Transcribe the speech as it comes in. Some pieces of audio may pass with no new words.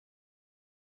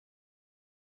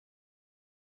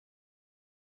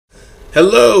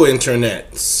Hello,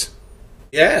 internets.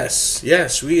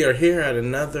 Yes, we are here at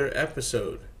another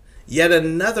episode. Yet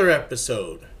another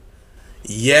episode.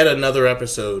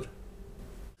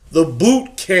 The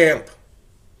Boot Camp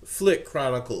Flick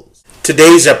Chronicles.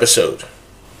 Today's episode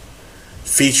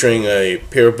featuring a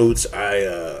pair of boots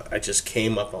I just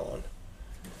came up on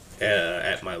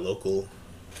at my local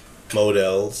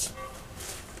Modell's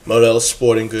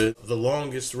Sporting Goods, the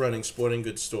longest running sporting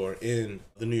goods store in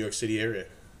the New York City area,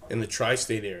 in the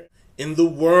tri-state area, in the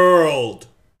world,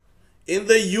 in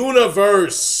the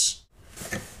universe.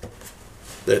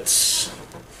 Let's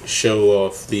show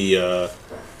off the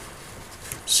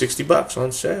 $60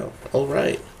 on sale. All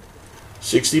right,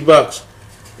 $60.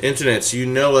 Internets, you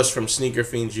know us from Sneaker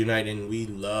Fiends Unite, and we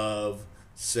love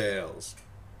sales.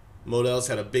 Modell's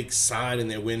had a big sign in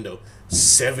their window,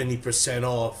 70%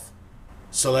 off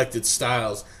selected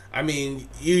styles. I mean,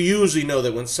 you usually know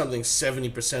that when something's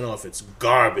 70% off, it's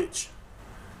garbage.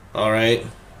 All right?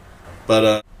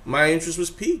 But my interest was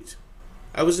piqued.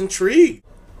 I was intrigued.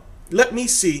 Let me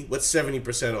see what's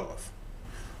 70% off.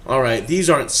 All right, these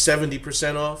aren't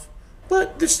 70% off,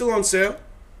 but they're still on sale.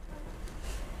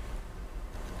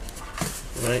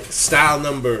 All right, style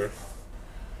number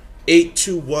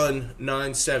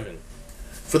 82197.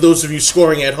 For those of you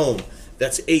scoring at home,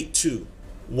 that's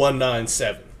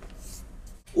 82197.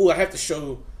 Ooh, I have to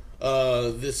show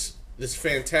this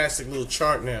fantastic little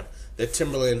chart now that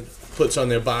Timberland puts on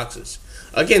their boxes.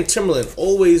 Again, Timberland,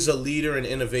 always a leader in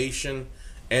innovation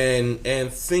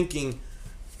and thinking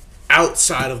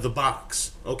outside of the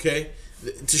box, okay?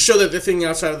 To show that they're thinking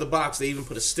outside of the box, they even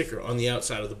put a sticker on the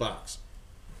outside of the box,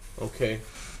 okay?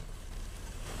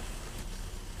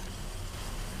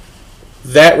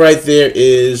 That right there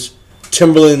is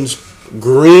Timberland's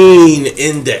green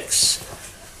index.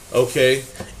 Okay,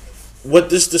 what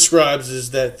this describes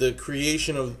is that the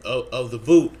creation of the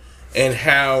boot and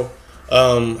how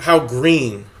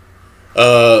green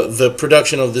the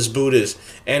production of this boot is.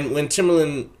 And when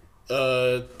Timberland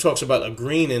talks about a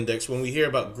green index, when we hear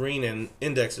about green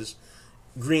indices,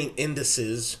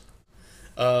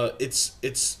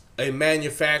 it's a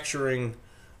manufacturing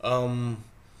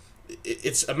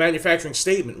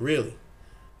statement, really.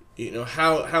 You know,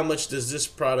 how much does this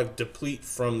product deplete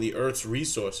from the Earth's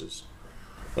resources?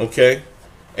 Okay,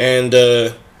 and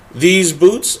these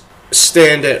boots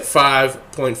stand at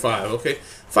 5.5. Okay,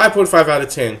 5.5 out of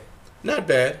 10. Not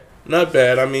bad.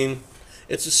 I mean,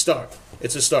 it's a start.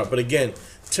 But again,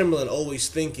 Timberland always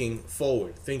thinking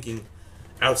forward, thinking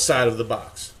outside of the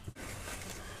box.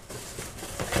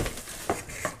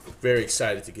 Very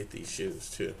excited to get these shoes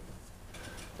too.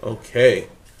 Okay,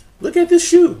 look at this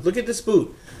shoe. Look at this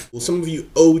boot. Well, some of you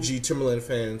OG Timberland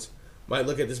fans might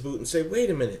look at this boot and say, wait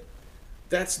a minute,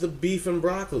 that's the beef and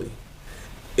broccoli.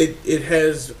 It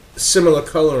has similar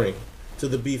coloring to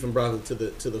the beef and broccoli, to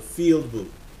the field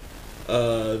boot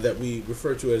that we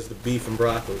refer to as the beef and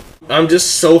broccoli. I'm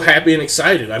just so happy and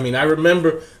excited. I mean, I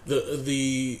remember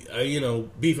the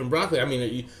beef and broccoli. I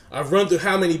mean, I've run through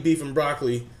how many beef and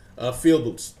broccoli field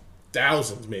boots?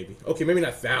 Thousands, maybe. Okay, maybe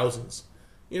not thousands.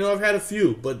 You know, I've had a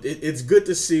few, but it's good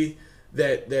to see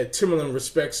that Timberland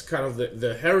respects kind of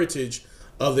the heritage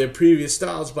of their previous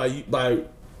styles by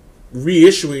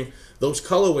reissuing those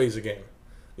colorways again.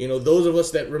 You know, those of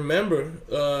us that remember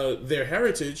their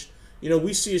heritage, you know,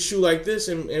 we see a shoe like this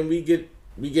and we get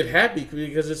happy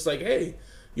because it's like, hey,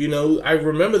 you know, I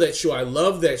remember that shoe. I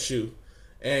love that shoe,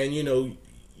 and you know,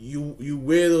 you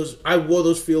wear those. I wore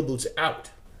those field boots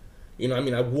out. You know, I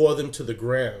mean, I wore them to the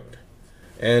ground,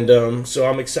 and so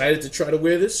I'm excited to try to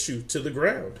wear this shoe to the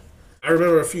ground. I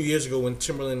remember a few years ago when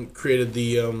Timberland created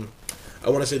the, I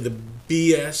want to say the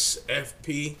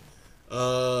BSFP,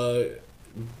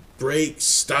 break,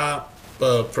 stop,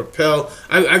 propel.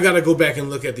 I got to go back and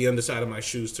look at the underside of my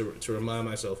shoes to remind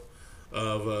myself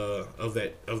of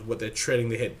what that treading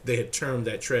they had termed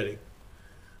that treading.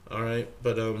 All right,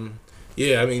 but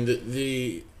yeah, I mean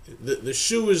the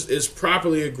shoe is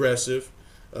properly aggressive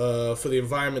for the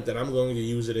environment that I'm going to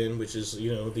use it in, which is,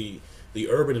 you know, the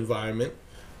urban environment.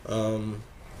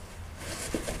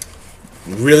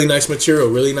 Really nice material,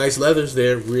 really nice leathers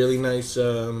there, really nice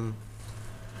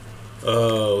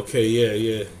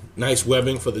nice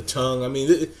webbing for the tongue. I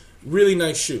mean, really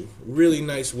nice shoe, really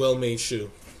nice, well-made shoe.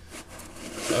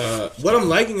 What I'm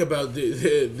liking about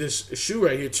this shoe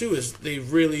right here too is they've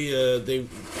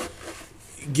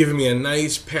given me a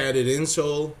nice padded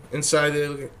insole inside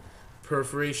there,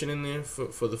 perforation in there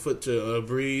for the foot to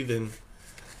breathe and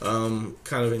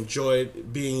kind of enjoy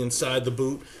being inside the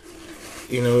boot.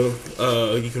 You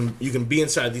know, you can be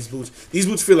inside these boots. These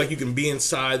boots feel like you can be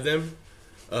inside them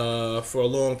for a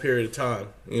long period of time.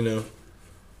 You know,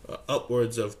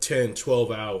 upwards of 10,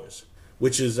 12 hours,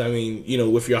 which is, I mean,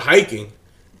 if you're hiking,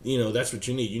 that's what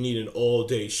you need. You need an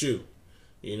all-day shoe,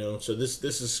 So this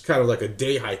is kind of like a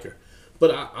day hiker.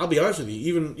 But I'll be honest with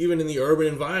you, even in the urban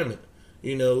environment,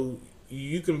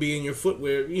 you can be in your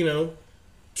footwear,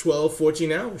 12,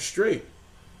 14 hours straight.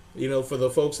 For the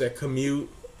folks that commute,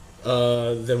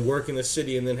 then work in the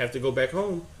city and then have to go back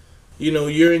home,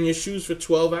 you're in your shoes for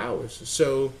 12 hours.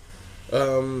 So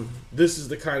this is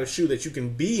the kind of shoe that you can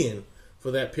be in for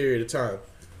that period of time.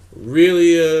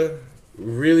 Really,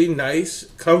 really nice,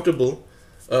 comfortable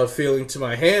feeling to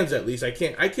my hands, at least. I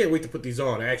can't wait to put these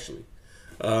on, actually.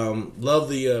 Love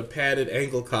the padded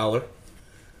ankle collar.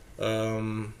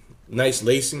 Nice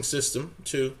lacing system,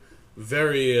 too.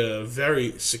 Very,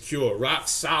 very secure, rock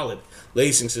solid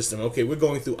lacing system. Okay, we're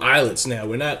going through eyelets now.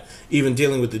 We're not even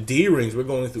dealing with the D rings. We're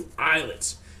going through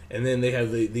eyelets. And then they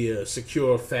have the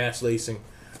secure, fast lacing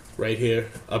right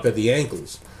here up at the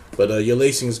ankles. But your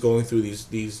lacing is going through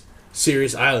these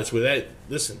serious eyelets.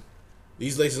 Listen,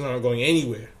 these laces aren't going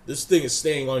anywhere. This thing is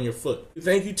staying on your foot.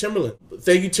 Thank you, Timberland.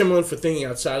 Thank you, Timberland, for thinking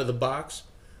outside of the box,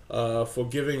 for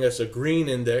giving us a green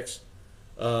index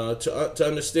to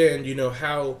understand,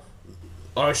 how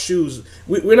our shoes,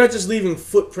 we're not just leaving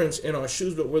footprints in our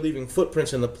shoes, but we're leaving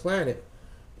footprints in the planet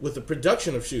with the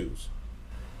production of shoes.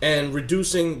 And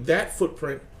reducing that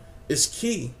footprint is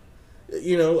key.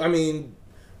 I mean,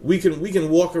 we can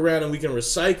walk around and we can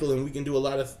recycle and we can do a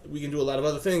lot of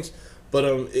other things,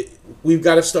 but we've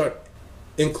got to start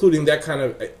including that kind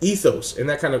of ethos and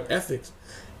that kind of ethics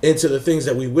into the things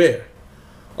that we wear.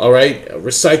 All right,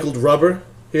 recycled rubber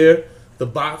here, the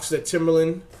box that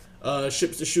Timberland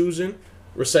ships the shoes in,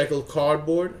 recycled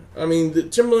cardboard. I mean, the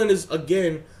Timberland is,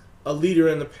 again, a leader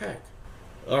in the pack.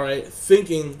 All right,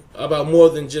 thinking about more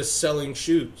than just selling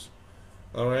shoes.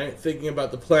 All right, thinking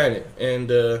about the planet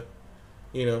and,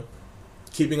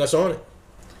 keeping us on it.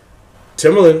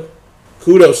 Timberland,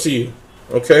 kudos to you.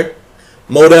 Okay,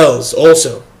 Models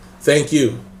also, thank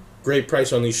you. Great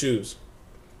price on these shoes.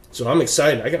 So I'm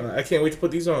excited. I can't wait to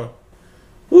put these on.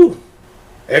 Woo,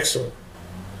 excellent.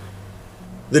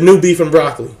 The new beef and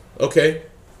broccoli. Okay,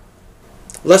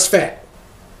 less fat,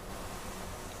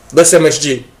 less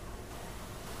MSG.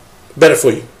 Better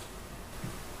for you.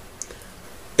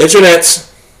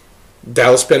 Internets,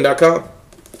 DallasPen.com.